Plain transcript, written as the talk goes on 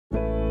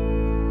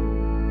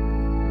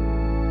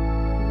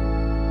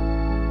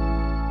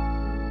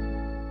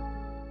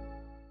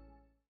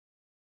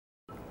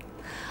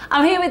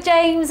I'm here with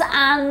James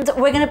and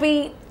we're going to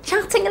be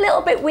chatting a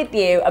little bit with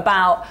you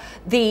about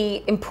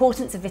the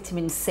importance of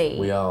vitamin C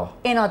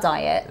in our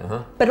diet,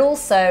 but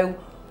also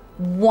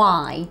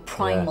why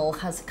Primal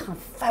has kind of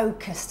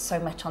focused so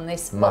much on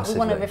this. What we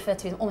want to refer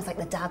to as almost like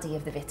the daddy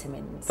of the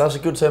vitamins. That's a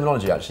good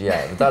terminology, actually.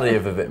 Yeah, the daddy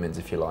of the vitamins,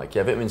 if you like.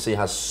 Yeah, vitamin C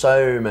has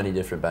so many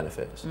different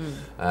benefits.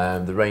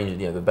 The range,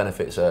 the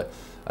benefits are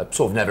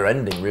sort of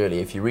never-ending,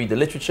 really. If you read the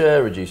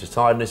literature, reduces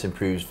tiredness,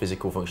 improves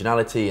physical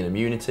functionality and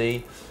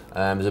immunity.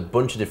 There's a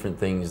bunch of different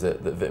things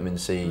that vitamin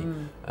C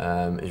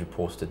is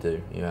reported to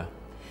do. Yeah.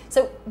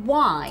 So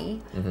why,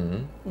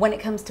 when it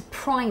comes to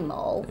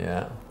Primal,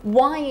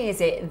 why is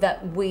it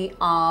that we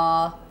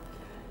are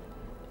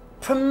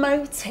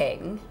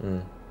promoting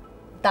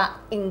that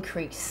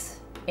increase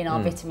in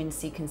our vitamin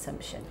C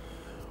consumption?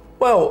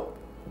 Well,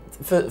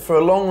 for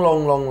a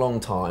long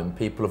time,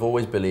 people have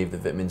always believed that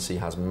vitamin C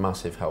has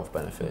massive health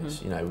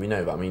benefits. You know, we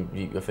know that. I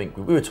mean, I think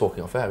we were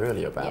talking off air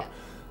earlier about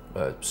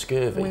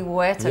scurvy. We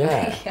were talking.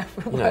 Yeah.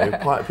 You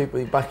know,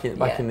 people back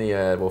in the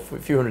well, a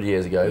few hundred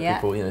years ago,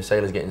 people,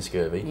 sailors getting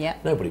scurvy.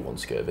 Nobody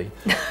wants scurvy.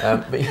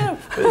 But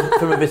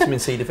from a vitamin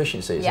C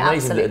deficiency, it's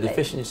amazing that a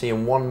deficiency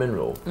in one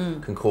mineral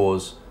can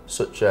cause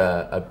such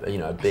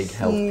a big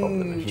health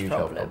problem, a huge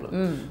health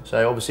problem.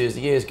 So obviously, as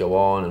the years go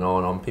on and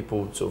on,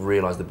 people sort of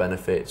realise the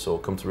benefits, or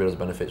come to realise the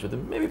benefits, with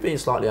them maybe being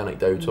slightly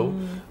anecdotal,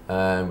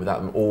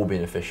 without them all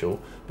being official.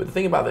 But the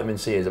thing about vitamin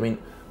C is, I mean,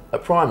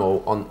 at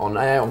Primal, on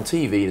air, on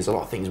TV, there's a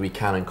lot of things we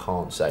can and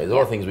can't say. There's a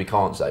lot of things we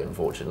can't say,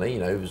 unfortunately.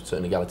 There's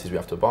certain legalities we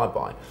have to abide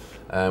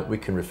by. We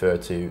can refer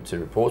to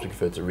reports, we can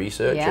refer to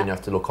research, and you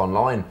have to look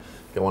online.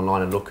 Go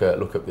online and look at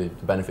the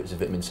benefits of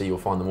vitamin C. You'll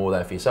find them all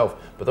there for yourself.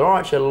 But there are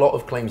actually a lot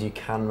of claims you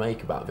can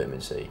make about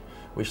vitamin C,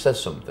 which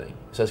says something.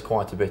 It says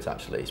quite a bit,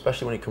 actually,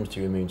 especially when it comes to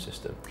your immune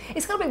system.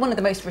 It's got to be one of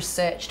the most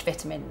researched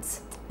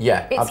vitamins.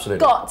 Yeah, absolutely.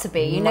 It's got to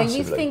be.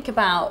 You think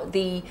about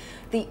the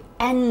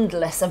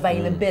endless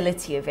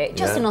availability of it,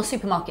 just in our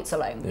supermarkets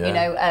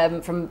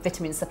alone, from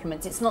vitamin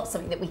supplements. It's not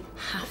something that we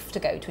have to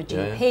go to a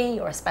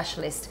GP or a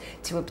specialist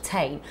to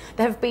obtain.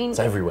 There have been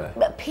everywhere.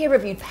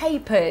 Peer-reviewed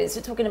papers.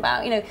 We're talking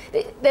about,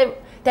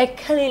 there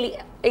clearly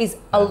is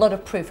a lot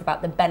of proof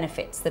about the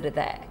benefits that are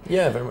there.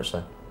 Yeah, very much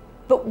so.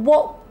 But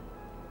what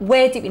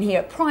we're doing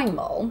here at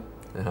Primal,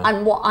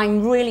 and what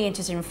I'm really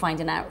interested in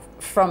finding out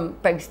from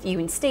both you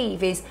and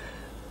Steve, is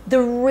the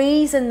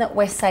reason that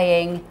we're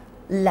saying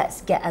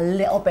let's get a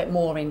little bit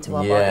more into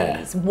our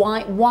bodies.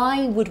 Why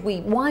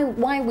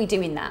are we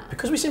doing that?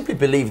 Because we simply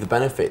believe the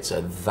benefits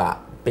are that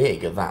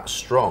big, are that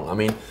strong. I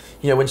mean,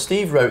 when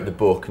Steve wrote the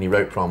book and he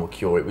wrote Primal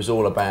Cure, it was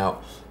all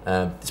about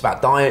it's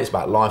about diet, it's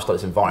about lifestyle,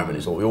 it's environment,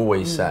 is what we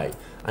always say.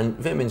 And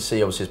vitamin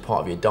C, obviously, as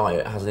part of your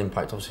diet, has an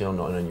impact, obviously, not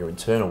only on your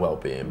internal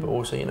well-being, but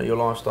also, your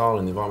lifestyle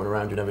and the environment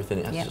around you and everything.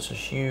 It has just a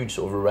huge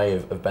sort of array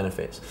of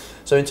benefits.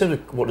 So in terms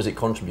of what does it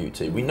contribute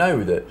to, we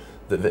know that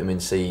vitamin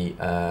C,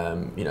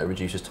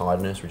 reduces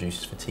tiredness,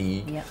 reduces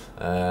fatigue.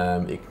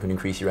 It can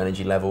increase your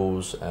energy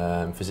levels,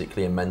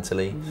 physically and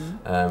mentally.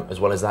 As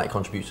well as that, it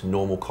contributes to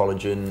normal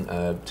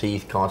collagen,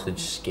 teeth, cartilage,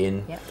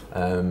 skin,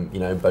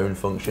 bone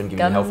function,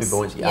 giving you healthy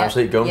bones.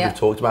 Absolutely, gums. We've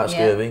talked about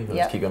scurvy.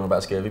 Let's keep going on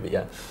about scurvy, but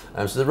so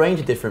there's a range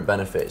of different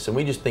benefits, and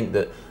we just think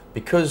that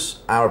because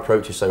our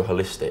approach is so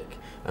holistic,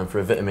 and for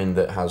a vitamin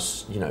that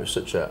has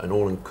such an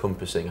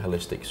all-encompassing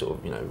holistic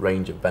sort of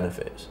range of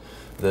benefits,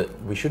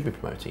 that we should be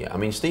promoting it. I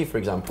mean, Steve, for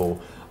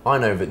example, I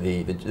know that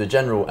the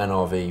general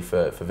NRV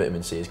for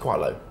vitamin C is quite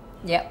low.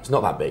 It's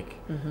not that big,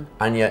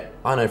 and yet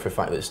I know for a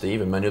fact that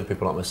Steve and many other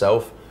people like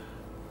myself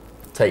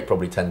take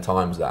probably 10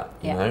 times that.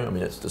 I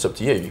mean, it's up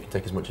to you. You can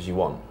take as much as you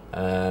want,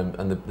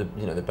 and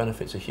the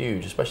benefits are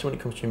huge, especially when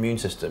it comes to your immune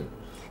system.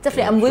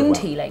 Definitely, and wound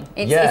healing.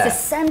 It's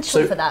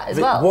essential for that as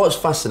well. What's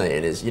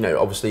fascinating is,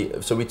 obviously,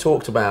 so we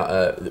talked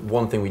about,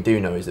 one thing we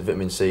do know is that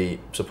vitamin C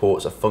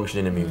supports a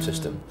functioning immune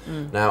system.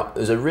 Now,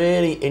 there's a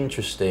really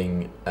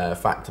interesting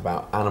fact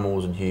about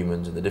animals and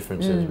humans and the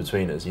differences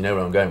between us. You know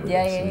where I'm going with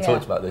this. We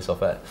talked about this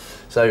off air.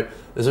 So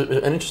there's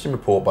an interesting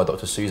report by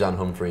Dr. Suzanne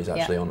Humphries,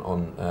 actually,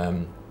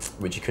 on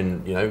which you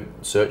can,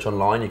 search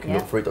online. You can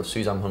look for it, Dr.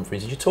 Suzanne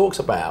Humphries. And she talks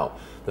about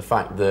the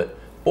fact that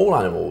all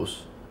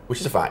animals, which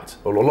is a fact,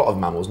 or a lot of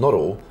mammals, not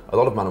all, a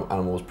lot of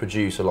animals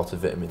produce a lot of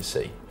vitamin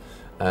C.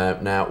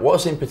 Now,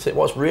 what's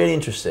really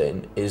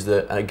interesting is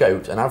that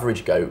an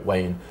average goat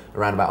weighing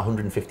around about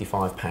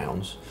 155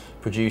 pounds,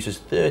 produces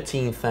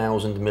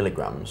 13,000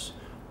 milligrams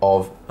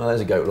of,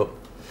 there's a goat, look.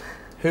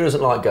 Who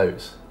doesn't like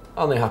goats?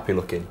 Aren't they happy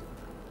looking?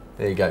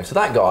 There you go. So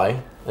that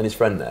guy and his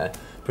friend there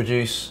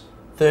produce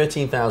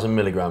 13,000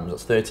 milligrams,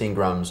 that's 13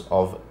 grams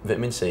of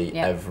vitamin C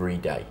every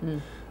day.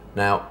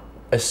 Now,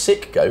 a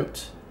sick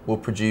goat will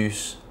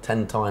produce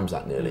 10 times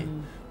that nearly.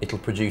 It'll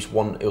produce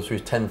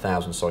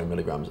 10,000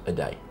 milligrams a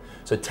day.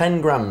 So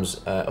 10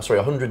 grams,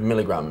 100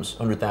 milligrams,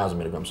 100,000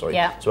 milligrams, sorry.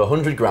 So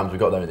 100 grams, we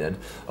got there in the end.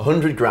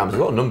 100 grams, a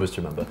lot of numbers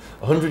to remember.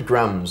 100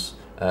 grams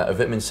of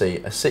vitamin C,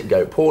 a sick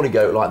goat, poorly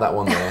goat like that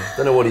one there.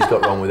 Don't know what he's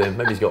got wrong with him.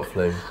 Maybe he's got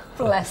flu.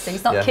 Bless him.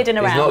 He's not kidding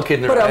around. He's not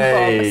kidding around.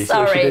 Hey,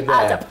 sorry.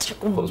 That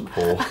was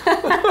poor.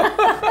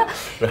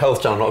 The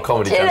health channel, not a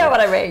comedy channel. Do you know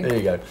what I mean? There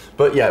you go.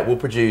 But yeah, we'll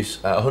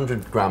produce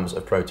 100 grams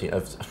of protein,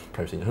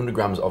 100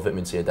 grams of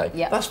vitamin C a day.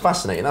 Yep. That's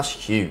fascinating. That's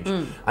huge.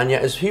 And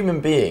yet, as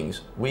human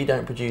beings, we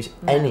don't produce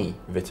any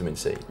vitamin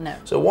C. No.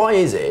 So why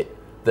is it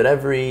that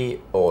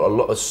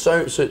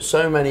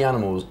so many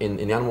animals in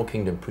the animal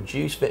kingdom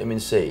produce vitamin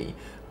C,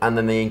 and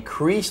then they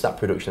increase that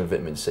production of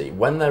vitamin C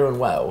when they're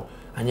unwell,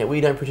 and yet we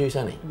don't produce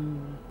any?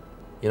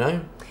 You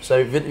know,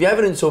 so the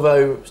evidence,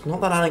 although it's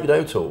not that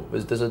anecdotal,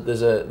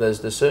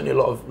 there's certainly a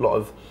lot of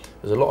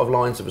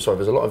lines.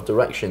 There's a lot of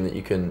direction that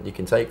you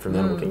can take from the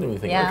animal kingdom. You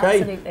think, okay,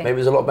 absolutely. Maybe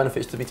there's a lot of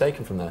benefits to be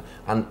taken from there,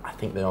 and I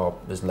think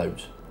there's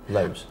loads.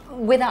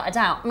 Without a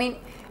doubt. I mean,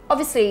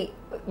 obviously,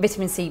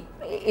 vitamin C,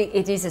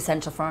 it is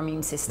essential for our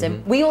immune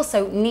system. We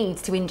also need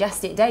to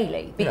ingest it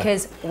daily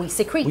because we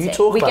secrete it.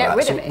 We get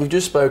rid of it. We've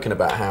just spoken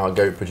about how a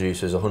goat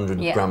produces 100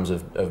 grams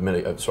of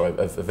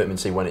vitamin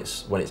C when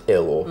it's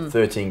ill, or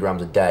 13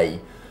 grams a day,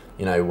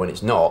 you know, when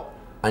it's not.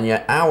 And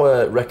yet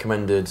our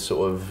recommended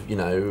sort of, you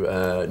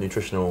know,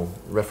 nutritional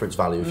reference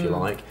value, if you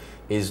like,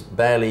 is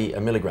barely a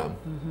milligram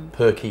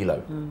per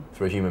kilo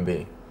for a human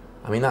being.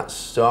 I mean,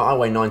 so I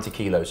weigh 90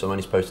 kilos, so I'm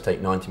only supposed to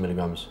take 90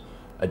 milligrams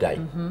a day.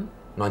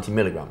 90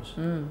 milligrams,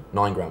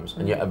 9 grams,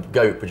 and yet a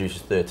goat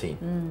produces 13.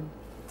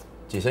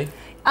 Do you see?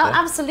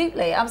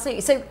 Absolutely,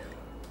 absolutely. So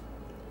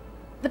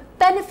the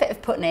benefit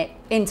of putting it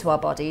into our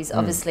bodies,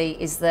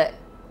 obviously, is that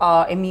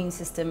our immune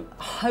system,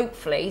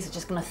 hopefully, is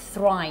just going to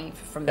thrive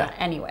from that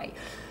anyway.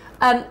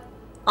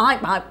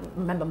 I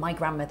remember my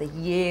grandmother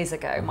years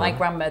ago. My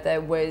grandmother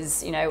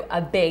was, you know,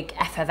 a big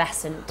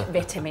effervescent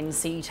vitamin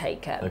C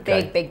taker.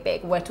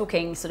 Big. We're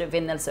talking sort of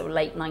in the sort of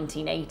late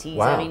 1980s,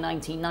 early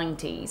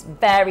 1990s.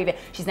 Very big.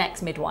 She's an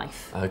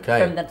ex-midwife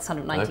from the sort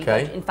of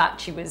 1980s. In fact,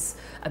 she was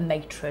a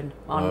matron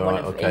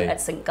on at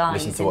St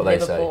Guy's in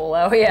Liverpool.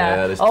 Oh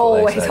yeah,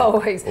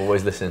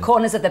 always listen.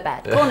 Corners of the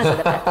bed.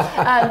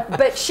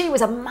 But she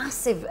was a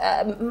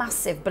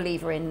massive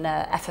believer in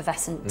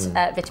effervescent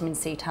vitamin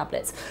C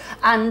tablets.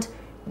 And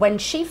when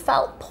she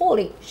felt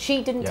poorly,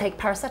 she didn't take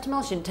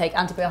paracetamol, she didn't take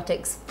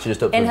antibiotics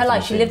in her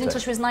life. She lived until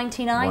she was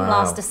 99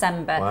 last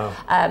December,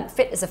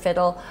 fit as a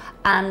fiddle.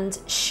 And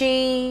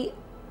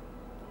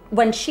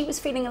when she was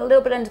feeling a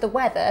little bit under the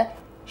weather,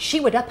 she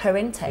would up her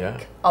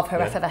intake of her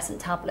effervescent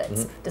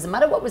tablets. Doesn't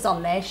matter what was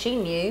on there, she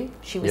knew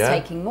she was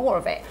taking more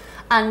of it.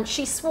 And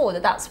she swore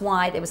that that's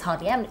why there was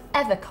hardly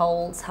ever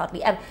colds,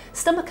 hardly ever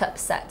stomach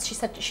upsets. She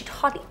said she'd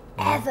hardly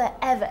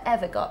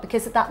ever got,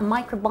 because of that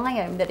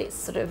microbiome, that it's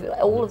sort of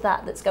all of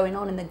that's going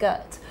on in the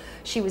gut.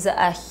 She was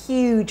a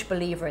huge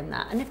believer in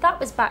that. And if that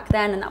was back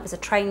then, and that was a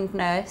trained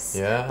nurse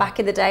back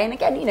in the day, and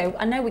again, you know,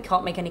 I know we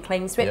can't make any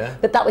claims to it,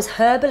 but that was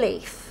her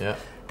belief,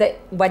 that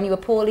when you were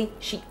poorly,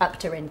 she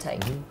upped her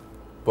intake.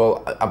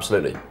 Well,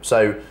 absolutely.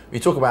 So you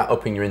talk about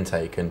upping your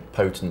intake and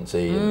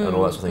potency and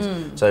all that sort of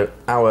things. So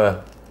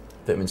our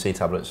vitamin C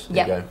tablets,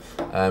 there you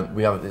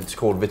go. It's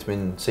called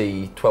vitamin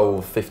C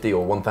 1250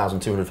 or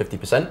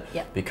 1250%,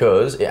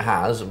 because it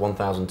has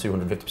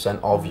 1250%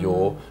 of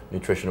your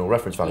nutritional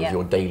reference value,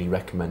 your daily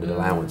recommended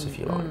allowance, if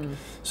you like.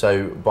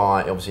 So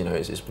by, obviously, you know,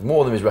 it's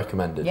more than is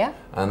recommended,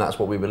 and that's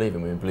what we believe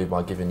in. We believe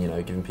by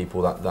giving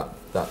people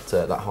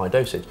that high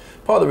dosage.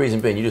 Part of the reason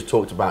being, you just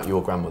talked about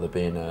your grandmother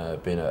being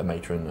a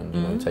matron and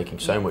you know, taking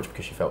so much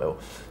because she felt ill.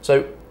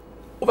 So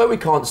although we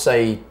can't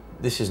say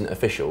this isn't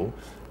official,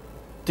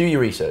 do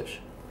your research,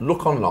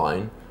 look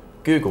online,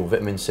 Google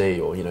vitamin C,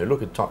 or you know,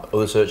 look at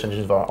other search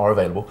engines are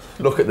available.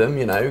 Look at them,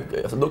 you know,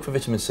 look for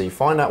vitamin C.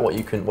 Find out what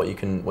you can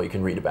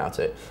read about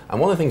it.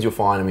 And one of the things you'll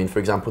find, I mean, for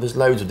example, there's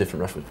loads of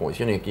different reference points.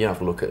 You have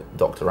to look at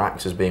Dr.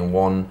 Axe as being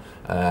one,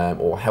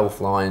 or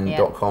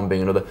Healthline.com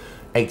being another.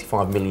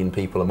 85 million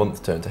people a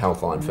month turn to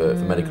Healthline for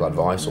medical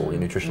advice or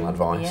nutritional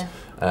advice.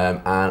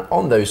 And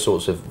on those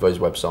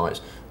websites,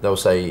 they'll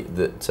say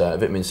that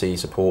vitamin C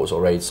supports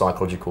or aids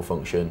psychological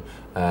function,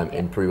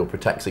 improves or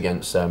protects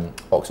against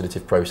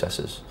oxidative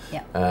processes.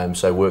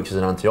 So works as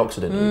an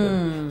antioxidant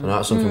even. And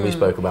that's something we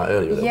spoke about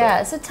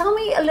earlier. So tell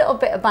me a little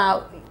bit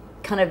about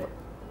kind of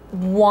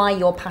why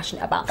you're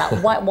passionate about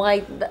that.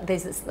 why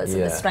there's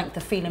the strength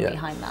of feeling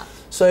behind that.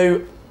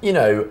 So, you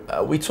know,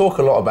 we talk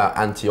a lot about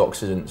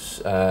antioxidants,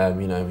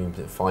 you know,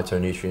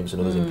 phytonutrients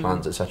and others in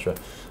plants, etc.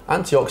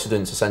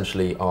 Antioxidants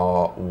essentially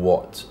are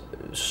what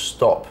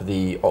stop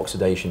the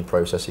oxidation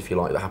process, if you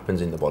like, that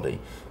happens in the body.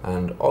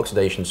 And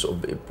oxidation sort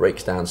of, it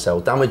breaks down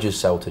damages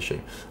cell tissue.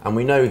 And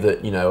we know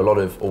that, you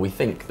know, we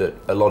think that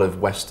a lot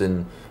of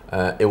Western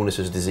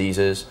illnesses,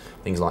 diseases,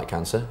 things like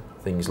cancer,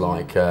 things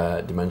like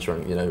dementia,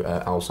 you know,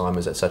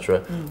 Alzheimer's,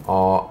 etc.,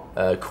 are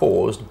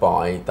caused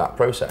by that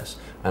process.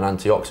 And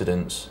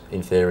antioxidants,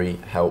 in theory,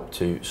 help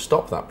to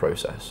stop that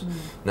process.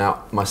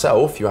 Now,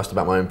 myself, you asked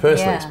about my own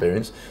personal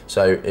experience.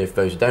 So if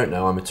those who don't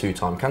know, I'm a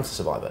 2-time cancer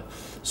survivor.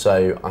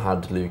 So I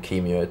had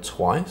leukemia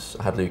twice.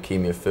 I had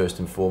leukemia first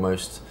and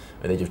foremost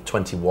at the age of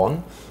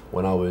 21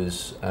 when I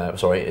was, at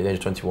the age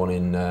of 21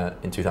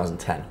 in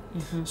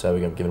 2010. So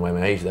we're giving away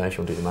my age there if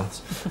you want to do the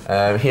maths.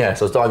 Yeah,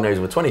 so I was diagnosed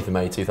on the 20th of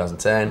May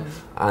 2010,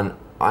 and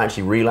I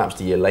actually relapsed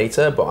a year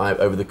later, but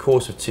over the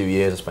course of 2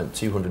 years, I spent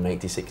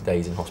 286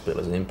 days in hospital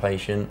as an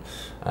inpatient.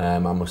 I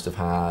must have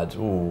had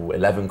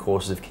 11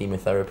 courses of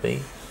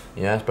chemotherapy.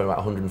 Yeah, I spent about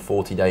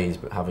 140 days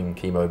having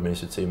chemo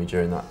administered to me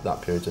during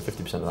that period, so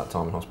 50% of that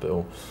time in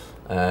hospital.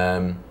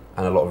 And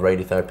a lot of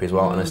radiotherapy as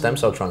well, and a stem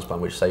cell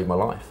transplant, which saved my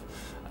life.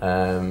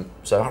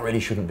 So I really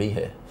shouldn't be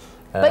here.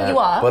 But you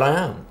are. But I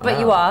am.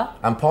 You are.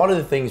 And part of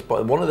the things,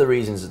 but one of the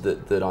reasons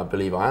that I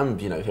believe I am,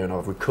 here and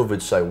I've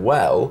recovered so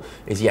well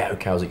is, I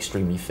was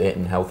extremely fit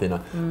and healthy,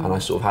 and I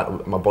sort of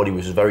had, my body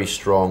was very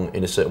strong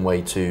in a certain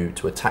way to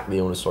attack the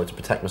illness, to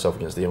protect myself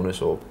against the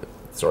illness, or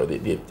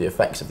the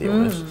effects of the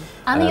illness.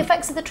 And the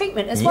effects of the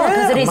treatment as well,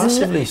 because it is,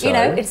 massively so.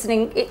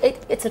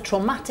 It's a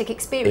traumatic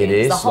experience. It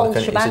is the whole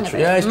shebang of it.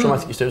 Yeah, it's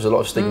traumatic experience. There's a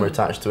lot of stigma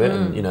attached to it,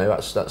 and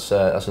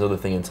that's another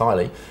thing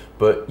entirely.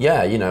 But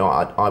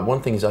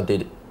one thing is I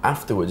did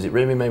afterwards, it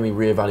really made me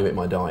reevaluate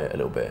my diet a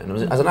little bit. And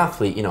as an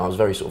athlete, I was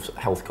very sort of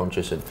health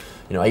conscious and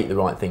ate the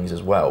right things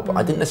as well. But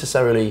I didn't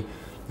necessarily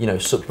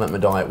supplement my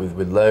diet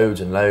with loads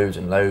and loads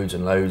and loads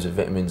and loads of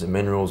vitamins and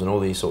minerals and all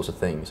these sorts of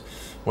things.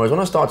 Whereas when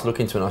I started to look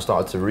into it and I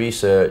started to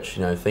research,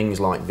 things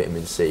like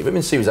vitamin C.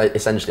 Vitamin C was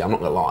essentially, I'm not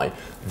going to lie,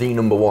 the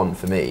number one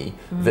for me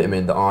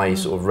vitamin that I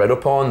sort of read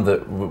up on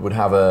that would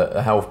have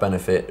a health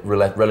benefit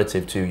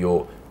relative to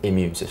your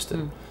immune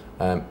system.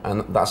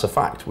 And that's a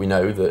fact. We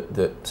know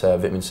that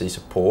vitamin C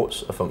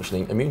supports a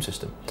functioning immune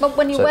system. But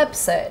when you web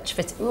search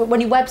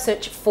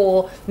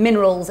for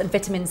minerals and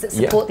vitamins that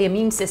support the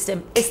immune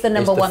system, it's the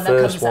number one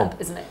that comes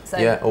up, isn't it? So.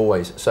 Yeah,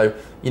 always. So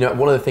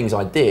one of the things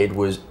I did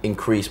was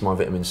increase my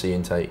vitamin C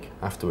intake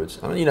afterwards.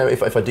 And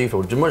if I do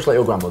feel much like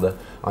your grandmother,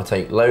 I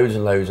take loads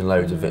and loads and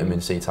loads of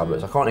vitamin C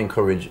tablets. I can't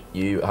encourage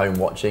you at home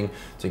watching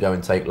to go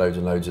and take loads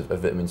and loads of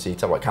vitamin C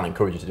tablets. I can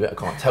encourage you to do it. I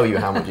can't tell you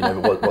how much,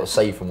 what's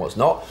safe and what's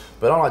not.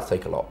 But I like to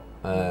take a lot.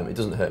 It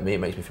doesn't hurt me, it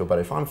makes me feel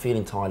better. If I'm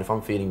feeling tired, if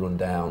I'm feeling run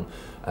down,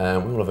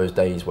 one of those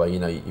days where you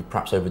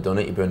perhaps overdone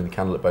it, you're burning the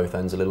candle at both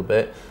ends a little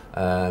bit.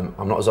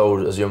 I'm not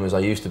as young as I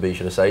used to be,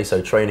 should I say,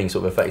 so training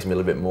sort of affects me a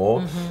little bit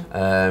more.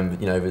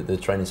 The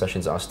training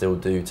sessions that I still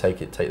do take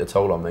the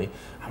toll on me.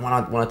 And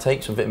when I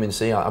take some vitamin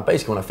C, I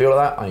basically, when I feel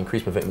like that, I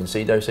increase my vitamin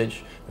C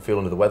dosage. I feel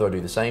under the weather, I do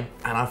the same,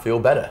 and I feel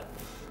better.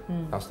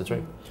 That's the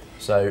truth.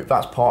 So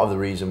that's part of the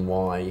reason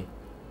why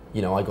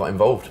I got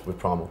involved with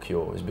Primal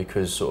Cure, is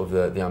because sort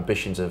of the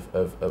ambitions of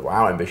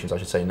our ambitions, I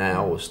should say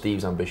now, or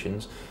Steve's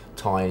ambitions,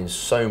 tie in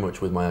so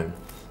much with my own.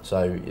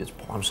 So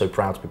I'm so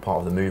proud to be part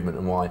of the movement,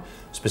 and why,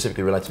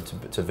 specifically related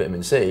to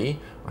vitamin C,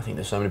 I think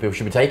there's so many people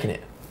should be taking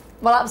it.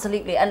 Well,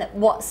 absolutely. And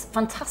what's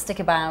fantastic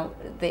about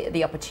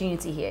the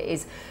opportunity here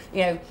is,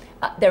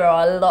 there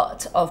are a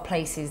lot of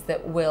places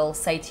that will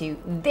say to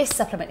you, this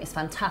supplement is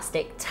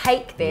fantastic,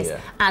 take this,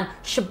 and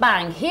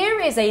shebang, here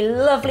is a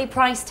lovely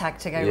price tag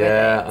to go with it.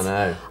 Yeah, I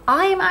know.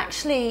 I am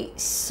actually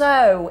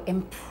so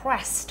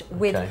impressed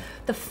with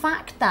the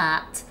fact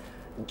that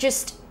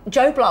just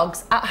Joe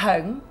Blogs at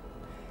home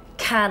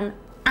can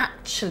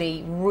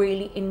actually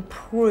really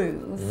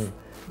improve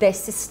their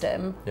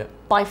system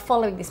by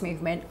following this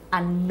movement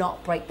and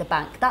not break the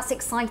bank. That's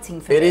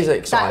exciting for me. It is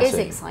exciting. That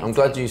is exciting. I'm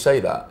glad you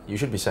say that. You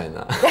should be saying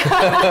that.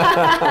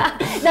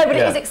 No, but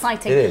it is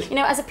exciting. It is.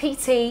 As a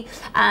PT,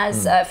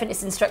 as a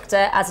fitness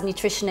instructor, as a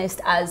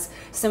nutritionist, as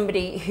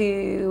somebody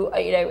who,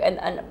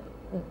 and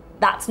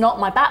that's not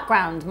my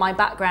background. My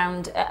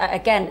background,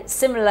 again,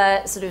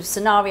 similar sort of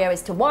scenario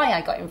as to why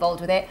I got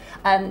involved with it.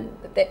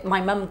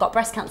 My mum got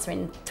breast cancer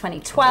in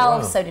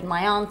 2012, so did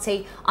my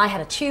auntie. I had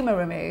a tumour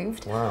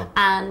removed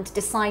and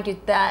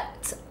decided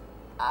that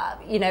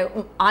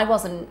I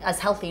wasn't as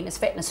healthy and as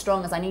fit and as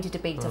strong as I needed to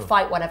be to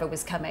fight whatever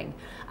was coming.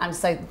 And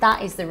so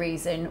that is the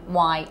reason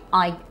why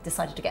I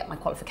decided to get my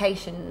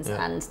qualifications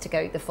and to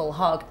go the full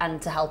hog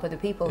and to help other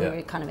people who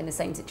are kind of in the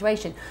same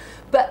situation.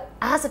 But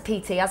as a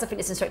PT, as a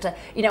fitness instructor,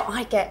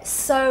 I get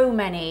so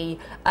many,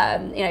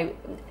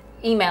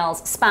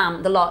 emails,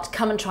 spam, the lot,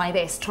 come and try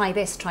this, try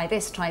this, try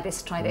this, try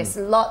this, try this,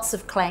 lots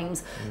of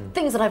claims,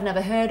 things that I've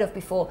never heard of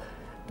before.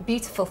 The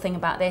beautiful thing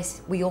about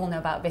this, we all know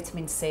about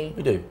vitamin C.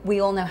 We do. We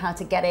all know how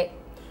to get it.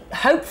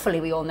 Hopefully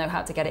we all know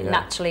how to get it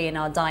naturally in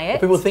our diet.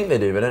 Well, people think they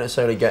do, but don't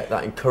necessarily get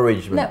that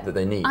encouragement that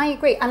they need. I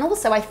agree. And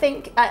also I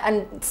think,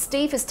 and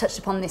Steve has touched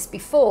upon this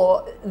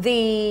before,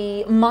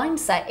 the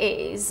mindset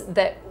is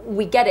that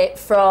we get it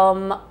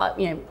from,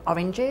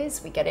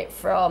 oranges, we get it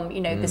from,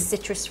 the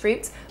citrus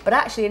fruits, but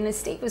actually, and as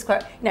Steve was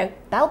quite,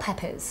 bell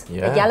peppers,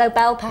 a yellow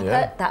bell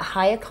pepper, that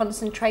higher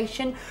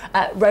concentration,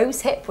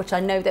 rose hip, which I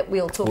know that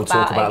we'll talk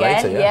about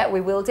again. Later, yeah,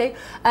 we will do.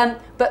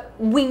 But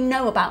we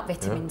know about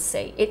vitamin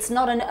C. It's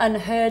not an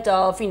unheard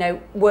of,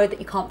 word that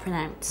you can't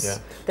pronounce.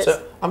 Yeah.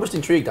 So I'm just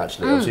intrigued,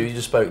 actually. Obviously, you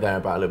just spoke there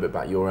about a little bit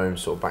about your own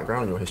sort of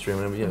background, your history.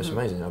 I mean, it's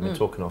amazing. I've been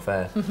talking off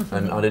air,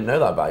 and I didn't know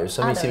that about you.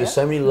 There's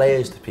so many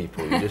layers to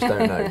people you just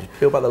don't know. just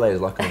peel back the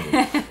layers like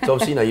onion. So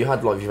obviously, you've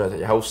had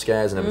your health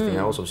scares and everything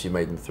else. Obviously, you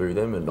made them through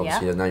them, and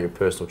obviously now you're a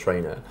personal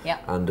trainer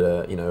and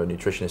a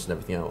nutritionist and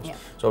everything else.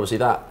 So obviously,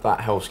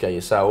 that health scare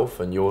yourself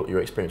and your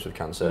experience with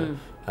cancer,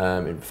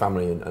 in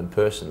family and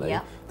personally,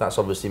 that's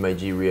obviously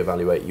made you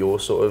reevaluate your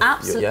sort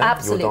of your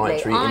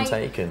dietary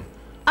intake and.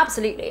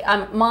 Absolutely.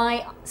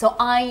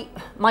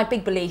 My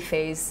big belief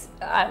is,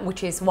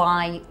 which is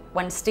why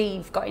when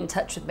Steve got in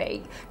touch with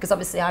me, because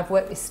obviously I've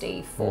worked with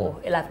Steve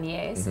for 11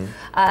 years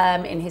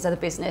in his other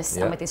business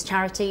and with his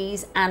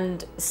charities,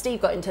 and Steve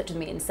got in touch with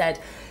me and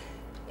said,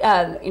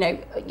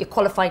 you're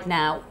qualified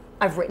now.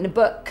 I've written a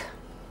book.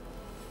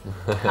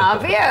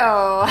 Have you?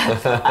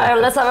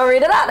 Let's have a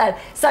read of that then.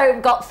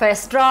 So got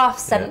first draft,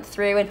 sent it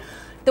through, and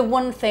the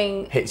one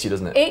thing hits you,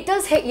 doesn't it? It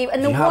does hit you,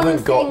 and if you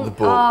haven't got the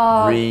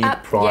book, read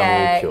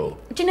Primal Cure.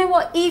 Do you know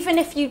what? Even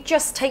if you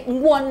just take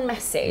one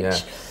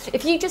message,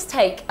 if you just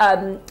take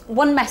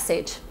one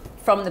message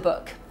from the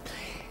book,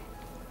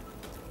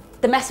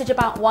 the message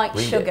about white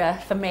sugar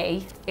for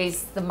me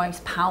is the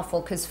most powerful,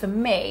 because for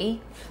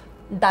me,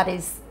 that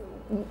is.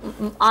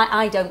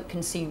 I don't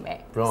consume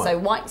it.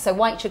 Right. So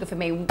white sugar for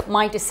me,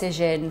 my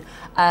decision,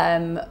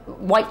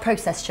 white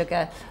processed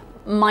sugar.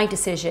 My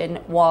decision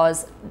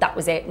was that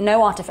was it.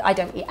 No artificial. I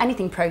don't eat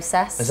anything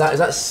processed. Is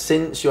that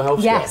since your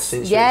health? Yes.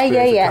 Since your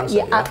experience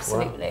with cancer?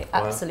 Absolutely,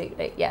 Wow.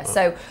 absolutely. Yeah.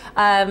 So,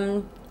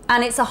 and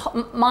it's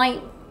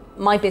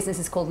my business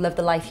is called Love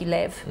the Life You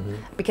Live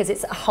because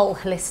it's a whole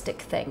holistic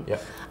thing.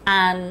 Yep.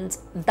 And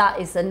that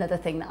is another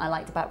thing that I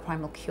liked about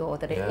Primal Cure,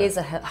 that it is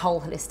a whole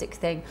holistic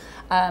thing.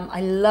 I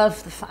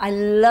love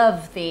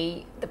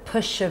the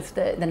push of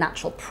the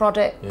natural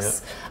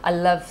products. I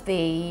love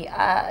the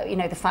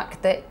the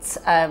fact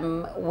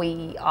that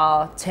we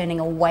are turning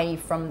away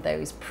from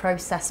those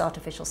processed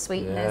artificial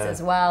sweeteners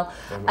as well.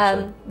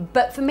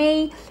 But for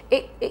me,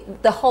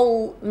 the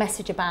whole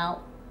message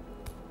about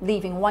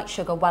leaving white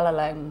sugar well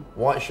alone.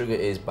 White sugar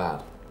is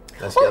bad.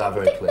 Let's get that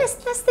very clear.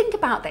 Let's think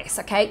about this,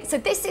 okay? So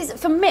this is,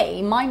 for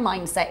me, my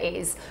mindset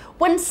is,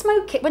 when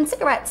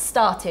cigarettes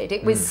started,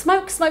 it was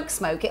smoke,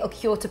 it'll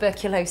cure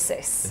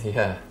tuberculosis.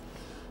 Yeah,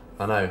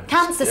 I know.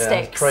 Cancer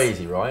sticks. It's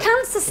crazy, right?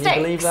 Cancer sticks. Can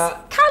you believe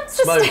that?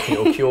 Cancer sticks. Smoke,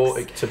 it'll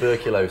cure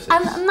tuberculosis.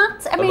 And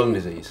that's, I mean, lung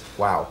disease.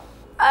 Wow.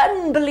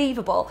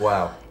 Unbelievable.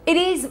 Wow. It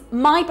is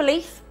my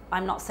belief.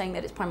 I'm not saying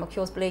that it's Primal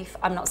Cure's belief.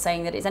 I'm not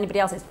saying that it's anybody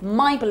else's.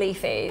 My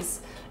belief is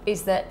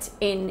that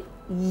in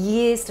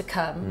years to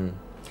come,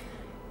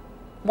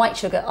 white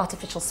sugar,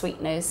 artificial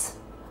sweeteners,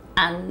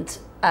 and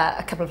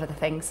a couple of other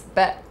things,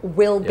 but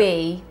will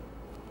be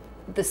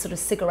the sort of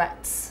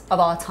cigarettes of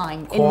our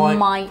time.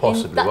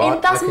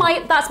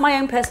 That's my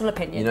own personal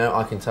opinion.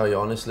 I can tell you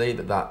honestly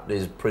that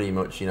is pretty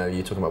much,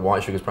 you're talking about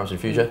white sugars perhaps in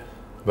the future.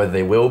 Whether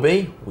they will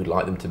be, we'd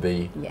like them to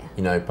be,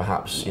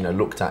 perhaps,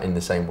 looked at in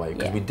the same way.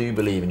 Because we do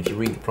believe, and if you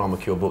read the Primal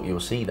Cure book,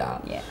 you'll see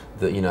that,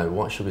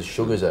 white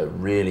sugars are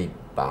really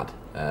bad.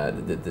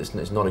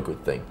 It's not a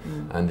good thing.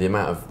 And the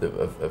amount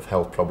of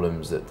health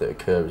problems that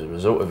occur as a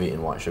result of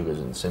eating white sugars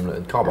and similar,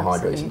 and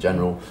carbohydrates in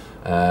general,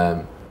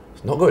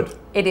 it's not good.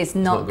 It is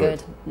not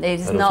good. It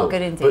is not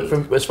good indeed.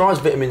 But as far as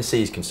vitamin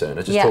C is concerned,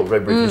 let's just talk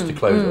very briefly just to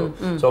close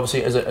up. So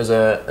obviously, as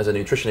a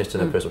nutritionist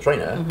and a personal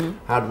trainer,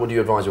 what do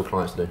you advise your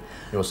clients to do,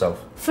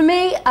 yourself? For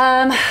me,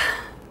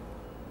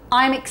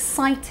 I'm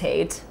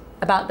excited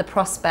about the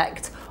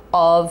prospect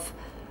of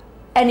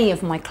any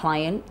of my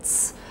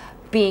clients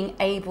being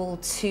able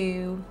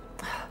to,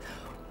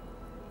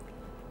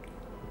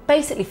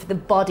 basically for the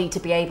body to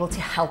be able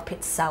to help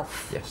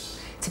itself. Yes.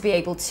 To be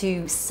able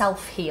to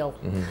self-heal.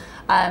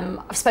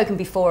 I've spoken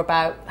before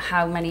about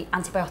how many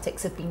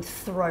antibiotics have been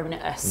thrown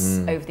at us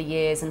over the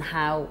years, and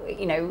how,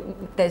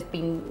 there's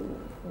been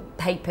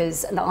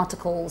papers and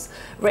articles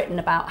written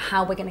about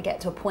how we're going to get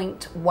to a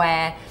point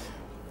where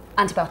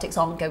antibiotics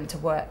aren't going to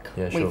work.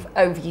 We've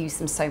overused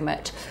them so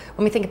much.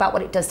 When we think about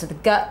what it does to the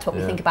gut, what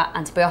we think about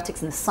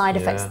antibiotics and the side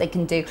effects they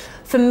can do,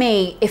 for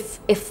me, if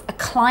a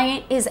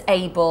client is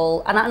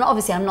able, and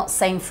obviously I'm not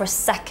saying for a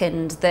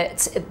second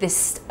that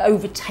this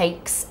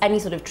overtakes any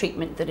sort of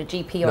treatment that a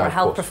GP or a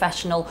health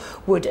professional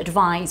would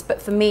advise, but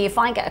for me, if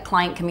I get a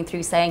client coming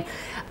through saying,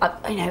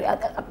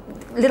 a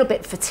little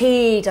bit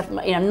fatigued,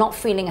 I'm not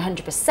feeling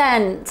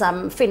 100%,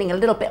 I'm feeling a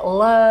little bit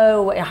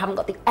low, I haven't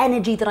got the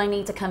energy that I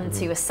need to come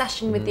to a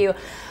session with you,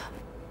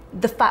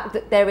 the fact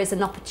that there is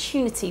an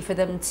opportunity for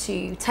them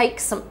to take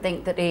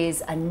something that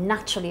is a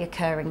naturally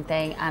occurring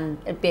thing and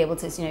be able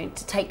to,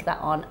 to take that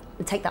on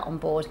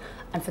board,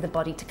 and for the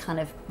body to kind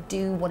of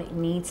do what it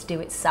needs to do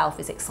itself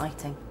is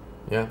exciting.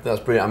 Yeah, that's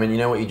brilliant. I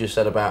mean, what you just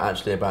said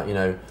about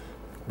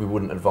we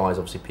wouldn't advise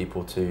obviously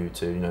people to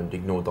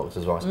ignore doctor's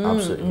advice.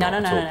 Absolutely not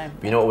at all.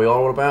 But you know what we are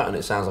all about, and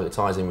it sounds like it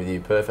ties in with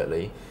you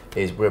perfectly,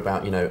 is we're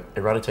about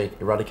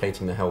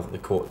eradicating the health at the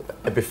core,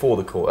 before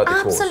the core, at the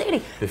core.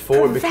 Absolutely.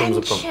 Before it becomes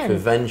a problem.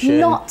 Prevention.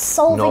 Not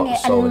solving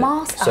it and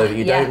masking. So that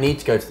you don't need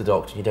to go to the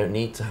doctor, you don't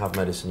need to have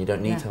medicine, you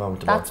don't need to have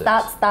antibiotics.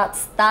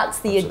 That's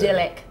the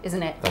idyllic,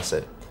 isn't it? That's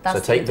it.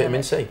 So take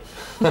vitamin C.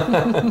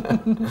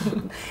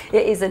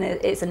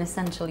 It's an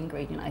essential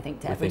ingredient, I think,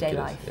 to everyday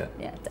life.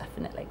 Yeah,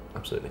 definitely.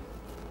 Absolutely.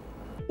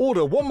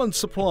 Order 1 month's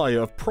supply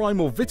of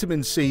Primal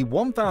Vitamin C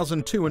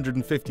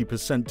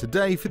 1250%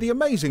 today for the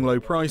amazing low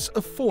price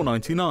of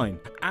 $4.99.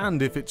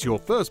 And if it's your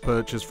first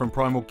purchase from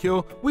Primal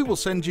Cure, we will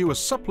send you a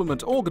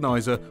supplement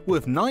organizer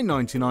worth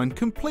 $9.99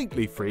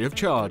 completely free of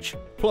charge.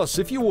 Plus,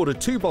 if you order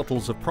 2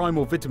 bottles of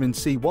Primal Vitamin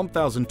C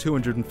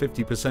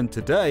 1250%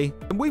 today,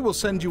 then we will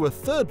send you a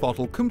 3rd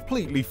bottle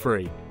completely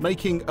free,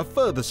 making a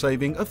further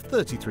saving of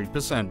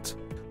 33%.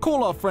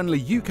 Call our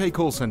friendly UK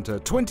call centre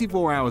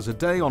 24 hours a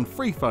day on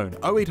free phone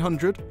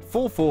 0800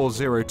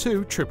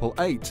 4402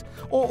 888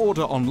 or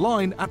order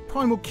online at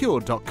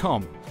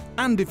primalcure.com.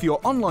 And if your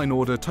online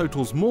order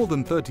totals more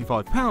than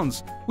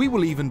 £35, we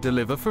will even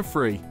deliver for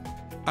free.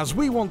 As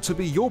we want to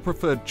be your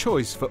preferred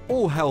choice for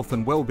all health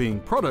and well-being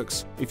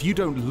products, if you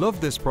don't love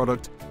this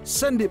product,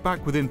 send it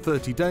back within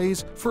 30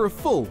 days for a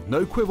full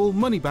no-quibble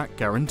money-back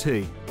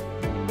guarantee.